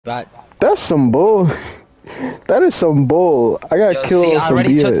But That's some bull. That is some bull. I got killed see, with some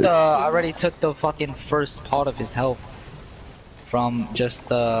BS. I already took the fucking first part of his health from just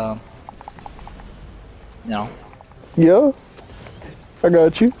you know. Yeah, I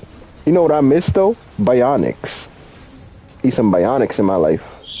got you. You know what I miss though? Bionics. Need some bionics in my life.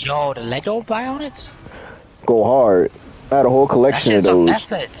 Yo, the Lego Bionics? Go hard. I had a whole That collection of shit's some those.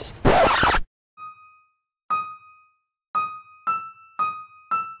 efforts.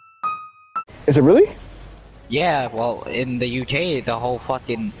 Is it really? Yeah, well, in the UK, the whole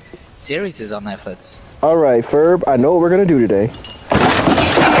fucking series is on efforts. Alright, Ferb, I know what we're gonna do today.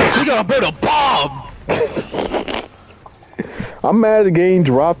 We gotta build a bomb! I'm mad the game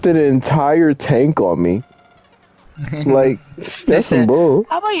dropped an entire tank on me. Like, that's some bull.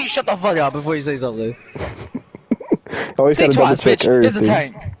 How about you shut the fuck up before you say something? Always gotta double check Bitch, everything. it's a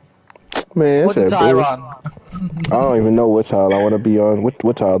tank. Man, What the that's that bull. Tyron? I don't even know what tile I want to be on. What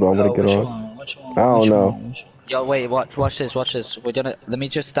tile do I want to get on? Which one? I don't know. Yo, wait, watch this, watch this. Let me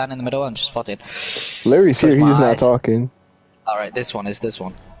just stand in the middle and just fuck it. Larry's here, he's just not talking. Alright, this one is this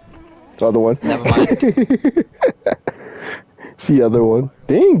one. The other one. Never mind. It's the other one.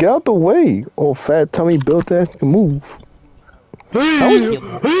 Dang, get out the way. Oh, fat tummy built ass can move. How did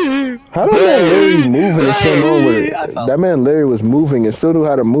that Larry move and still know with it? That man Larry was moving and still knew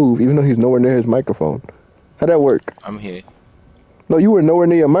how to move, even though he's nowhere near his microphone. How'd that work? I'm here. No, you were nowhere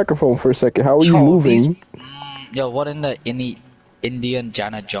near your microphone for a second. How were you moving? Yo, what in the Indian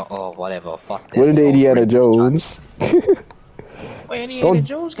Jana Jones or whatever? Fuck this. What in the Indiana Jones? What Indiana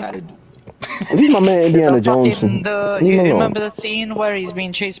Jones gotta do? Leave my man Indiana Jones. You remember the scene where he's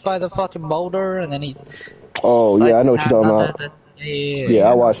being chased by the fucking boulder and then he... Oh, yeah, I know what you're talking about. Yeah,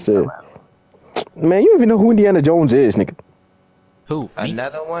 I watched it. Man, you don't even know who Indiana Jones is, nigga. Who?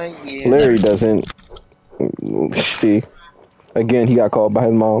 Another one? Yeah. Larry doesn't. See? Again, he got called by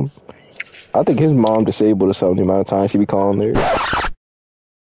his mom. I think his mom disabled or something the amount of times she be calling Larry.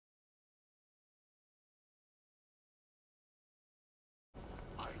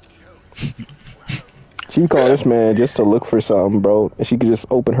 She be calling this man just to look for something, bro. And she could just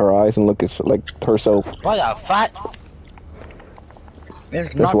open her eyes and look at like herself. What a fat!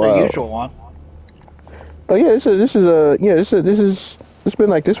 It's not wild. the usual one. But yeah, it's been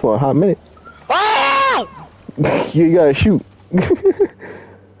like this for a hot minute. Ah! You gotta shoot.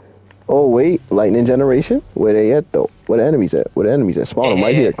 Oh wait, lightning generation? Where they at though? Where the enemies at? Where the enemies at? Spawn them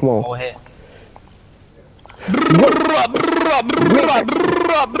right here. Come on. Go ahead.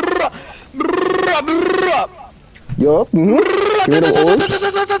 Yup. Give me them orbs.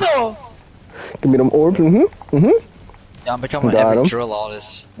 Give me them orbs. Yeah, I'm becoming an epic drill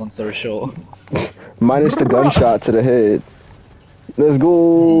artist. Long story short. Minus the gunshot to the head. Let's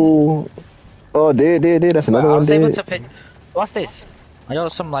go. Oh, dead. That's another one. I was able to pick. What's this? I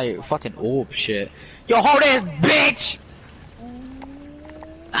got some like fucking orb shit. Yo, hold this, bitch!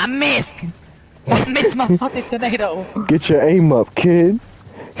 I missed. I missed my fucking tornado. Get your aim up, kid.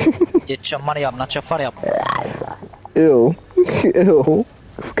 Get your money up, not your funny up. Ew. Ew.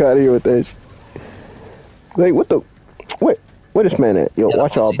 Fuck out of here with that shit. Like, what the? Where this man at? Yo,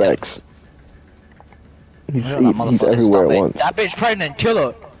 watch all backs. He's everywhere at once. That bitch pregnant, kill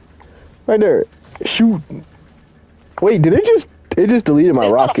her. Right there. Shoot. Wait, did it just deleted my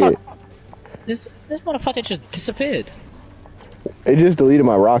rocket? This motherfucker just disappeared. It just deleted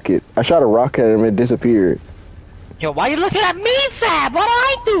my rocket. I shot a rocket at him and it disappeared. Yo, why you looking at me, Fab? What do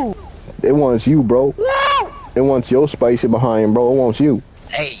I do? It wants you, bro. No! It wants your spicy behind, bro. It wants you.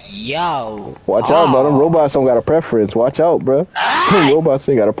 Hey, yo. Watch out, bro. Them robots don't got a preference. Watch out, bro. Them robots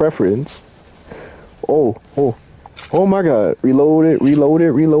ain't got a preference. Oh my god. Reload it.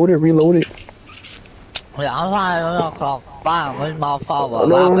 Wait, I'm fine. Where's my father?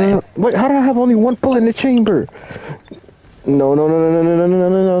 No. Wait, how do I have only one bullet in the chamber? No.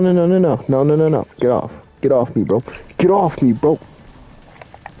 Get off me, bro. Get off me, bro.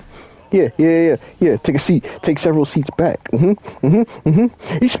 Yeah. Take a seat. Take several seats back.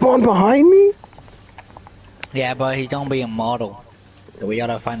 He spawned behind me? Yeah, but he's gonna be a model. So we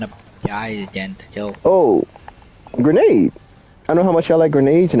gotta find a guy again to kill. Oh, grenade. I know how much y'all like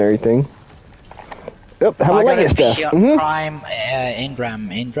grenades and everything. Yep, have a light stuff. Prime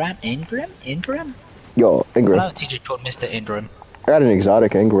Ingram. Yo, Ingram. I teacher called Mr. Ingram. I got an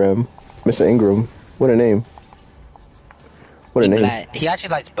exotic Ingram. Mr. Ingram. What a name. He actually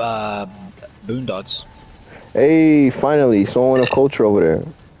likes Boondocks. Hey, finally, someone of culture over there.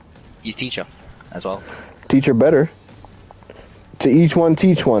 He's teacher as well. Teacher better. To each one,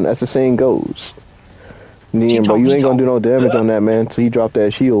 teach one, as the saying goes. Damn, bro, you ain't gonna do no damage on that man till he drop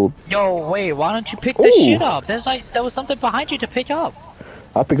that shield. Yo, wait, why don't you pick this shit up? There was something behind you to pick up.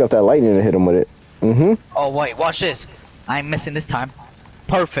 I'll pick up that lightning and hit him with it. Mm-hmm. Oh wait, watch this. I'm missing this time.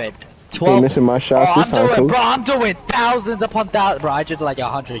 Perfect. You 12. missing my shots this time, coach. Bro, I'm doing thousands upon thousands. Bro, I just like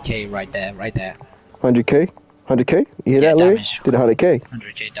 100k right there, 100k? 100k? You hear Yeah, that, Larry? damage. Did 100k.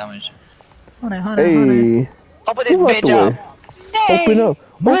 100k damage. Hey. Open this Who left bitch the up. way? Open up.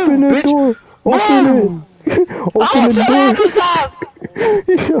 Open the bitch. door. Open it. Open the door.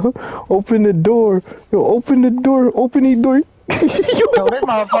 Yo, open the door. Yo, open the door. Open the door. Yo, this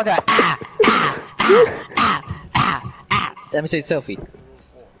motherfucker. Let me say selfie.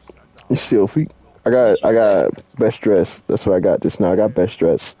 Selfie. I got best dress. That's what I got just now. I got best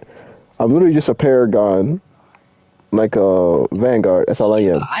dress. I'm literally just a paragon, like a vanguard. That's all I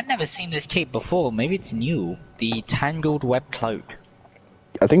am. I've never seen this cape before. Maybe it's new. The tangled web cloak.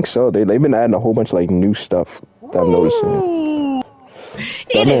 I think so. They've been adding a whole bunch of like new stuff that I'm noticing. Ooh, That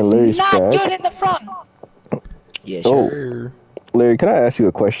it man is Larry's not back. good in the front. Yeah, Oh. sure. Larry, can I ask you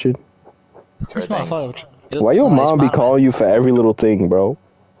a question? Sure This thing. motherfucker. Why your Oh, mom be Spider-Man. calling you for every little thing, bro?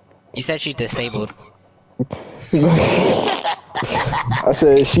 You said she disabled. I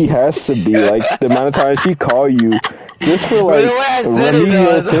said she has to be like the amount of times she call you just for like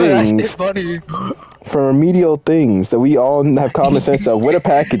remedial things. Funny. For remedial things that we all have common sense of. Where the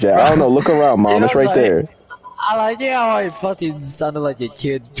package at? I don't know. Look around, mom. It's right there. I like it how I fucking sounded like a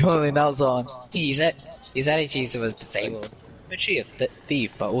kid pulling out on. He said she was disabled. But she a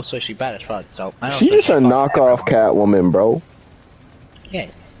thief, but also she bad as fuck. So I don't. She think just a fucked knockoff everyone. Catwoman, bro. Yeah.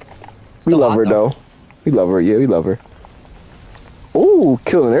 We Still love hot, her though. We love her. Yeah, we love her. Ooh,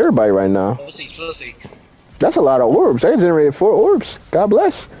 killing everybody right now. Pussy. That's a lot of orbs. I generated 4 orbs. God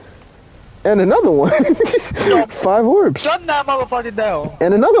bless. And another one. 5 orbs. Shut that motherfucker down.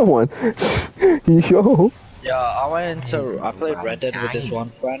 And another one. Yo. Yeah, I played Red Dead with this one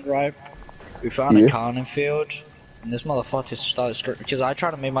friend, right? We found Yeah. a cannon field, and this motherfucker started because I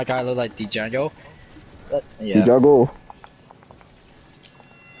tried to make my guy look like Django. Yeah, Django.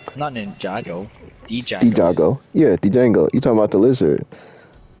 not Ninjago. Django. Django. Yeah, Django. You talking about the lizard?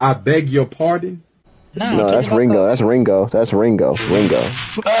 I beg your pardon? No, that's Ringo. That's Ringo. That's Ringo. Ringo.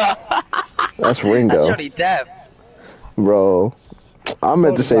 That's Ringo. That's Johnny Depp. Bro. I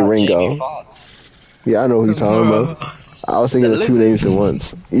meant to say Ringo. Yeah, I know who you're talking about. I was thinking The of 2 lizard. names at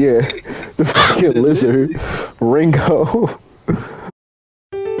once. Yeah. The fucking lizard. Ringo.